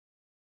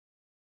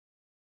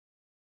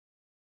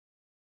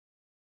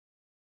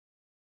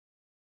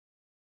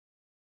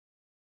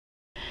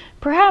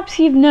Perhaps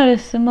you've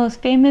noticed the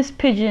most famous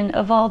pigeon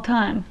of all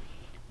time.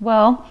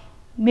 Well,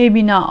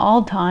 maybe not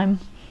all time,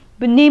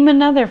 but name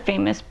another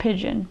famous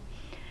pigeon.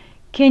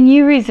 Can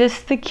you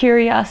resist the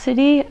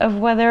curiosity of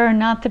whether or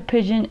not the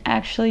pigeon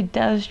actually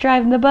does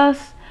drive the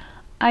bus?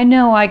 I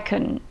know I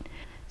couldn't.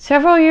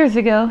 Several years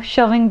ago,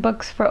 shelving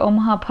books for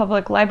Omaha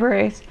Public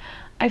Libraries,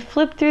 I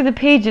flipped through the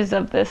pages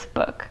of this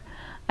book.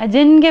 I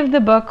didn't give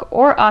the book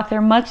or author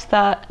much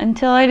thought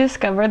until I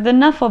discovered the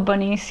Knuffle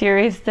Bunny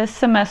series this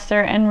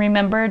semester and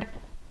remembered,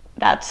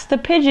 that's the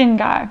pigeon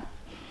guy.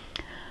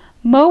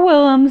 Mo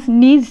Willems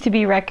needs to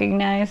be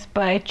recognized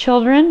by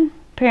children,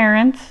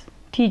 parents,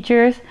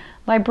 teachers,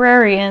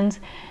 librarians,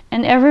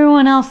 and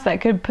everyone else that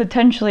could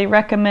potentially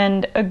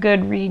recommend a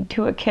good read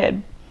to a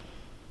kid.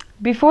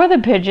 Before the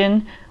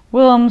pigeon,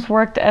 Willems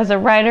worked as a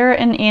writer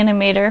and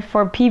animator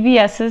for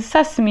PBS's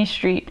Sesame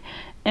Street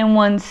and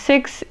won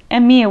 6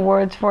 Emmy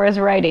Awards for his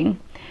writing.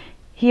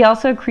 He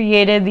also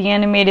created the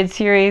animated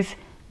series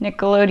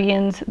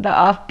Nickelodeon's The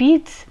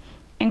Offbeats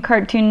and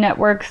Cartoon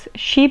Network's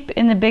Sheep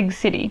in the Big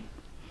City.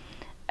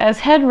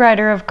 As head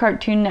writer of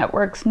Cartoon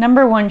Network's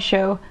 #1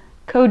 show,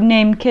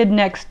 codenamed Kid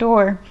Next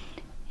Door,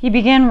 he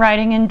began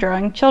writing and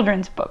drawing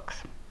children's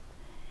books.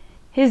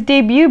 His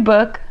debut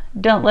book,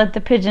 Don't Let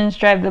the Pigeons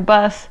Drive the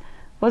Bus,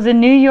 was a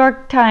New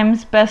York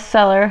Times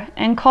bestseller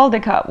and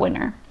Caldecott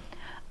winner.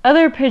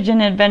 Other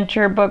pigeon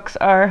adventure books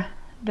are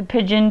The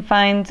Pigeon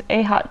Finds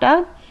a Hot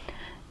Dog,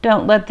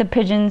 Don't Let the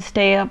Pigeon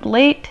Stay Up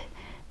Late,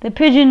 The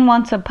Pigeon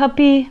Wants a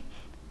Puppy,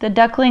 The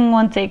Duckling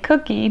Wants a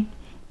Cookie,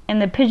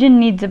 and The Pigeon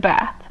Needs a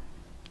Bath.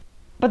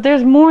 But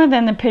there's more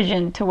than the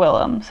pigeon to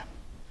Willems.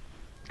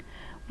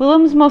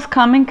 Willems' most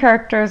common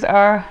characters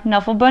are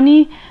Knuffle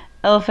Bunny,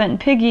 Elephant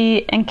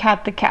Piggy, and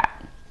Cat the Cat.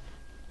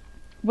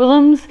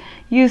 Willems'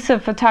 use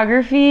of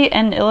photography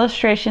and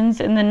illustrations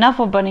in the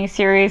Knuffle Bunny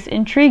series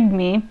intrigued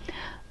me,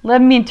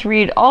 led me to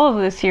read all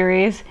of the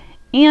series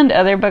and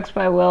other books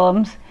by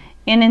Willems,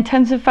 and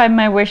intensified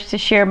my wish to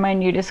share my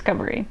new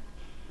discovery.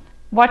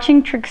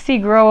 Watching Trixie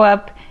grow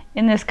up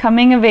in this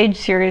coming-of-age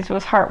series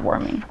was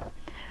heartwarming.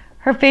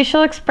 Her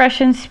facial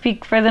expressions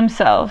speak for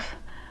themselves,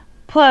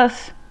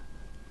 plus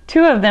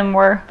 2 of them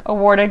were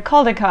awarded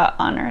Caldecott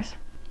honors.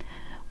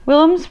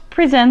 Willems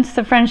presents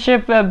the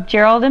friendship of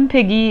Gerald and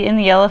Piggy in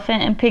the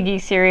Elephant and Piggy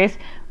series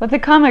with a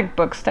comic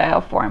book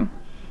style form.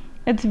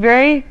 It's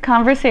very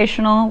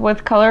conversational,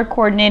 with color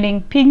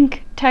coordinating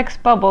pink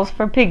text bubbles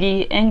for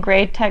Piggy and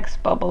gray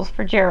text bubbles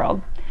for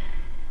Gerald.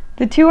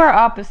 The 2 are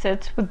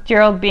opposites, with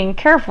Gerald being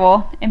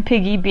careful and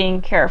Piggy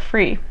being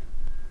carefree.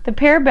 The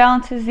pair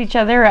balances each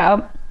other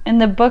out, and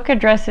the book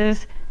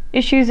addresses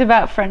issues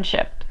about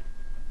friendship.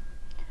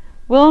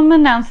 Willems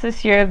announced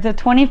this year the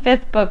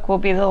 25th book will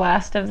be the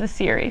last of the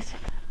series.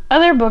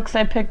 Other books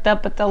I picked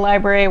up at the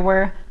library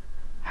were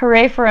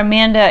Hooray for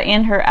Amanda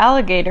and Her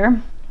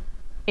Alligator,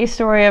 a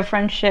story of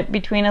friendship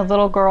between a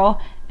little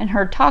girl and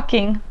her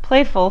talking,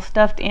 playful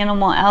stuffed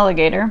animal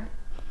alligator.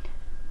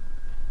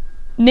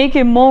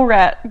 Naked Mole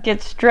Rat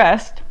Gets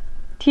Dressed,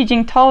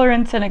 teaching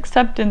tolerance and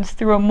acceptance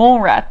through a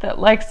mole rat that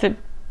likes to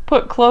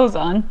put clothes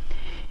on,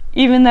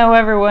 even though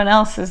everyone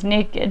else is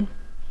naked.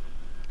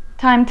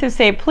 Time to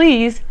Say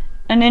Please,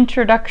 an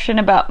introduction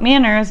about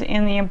manners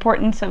and the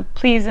importance of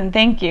please and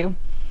thank you.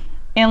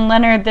 And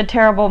Leonard the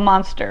Terrible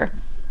Monster,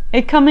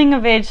 a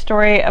coming-of-age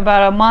story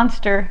about a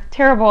monster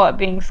terrible at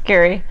being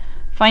scary,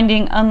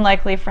 finding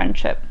unlikely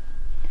friendship.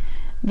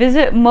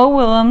 Visit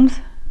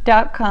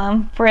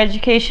mowillems.com for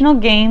educational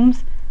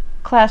games,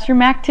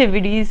 classroom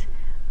activities,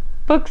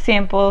 book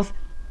samples,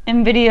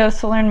 and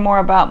videos to learn more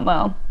about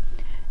Mo.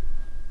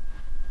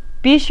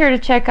 Be sure to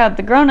check out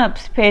the Grown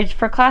Ups page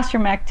for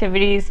classroom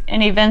activities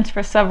and events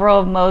for several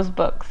of Mo's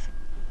books.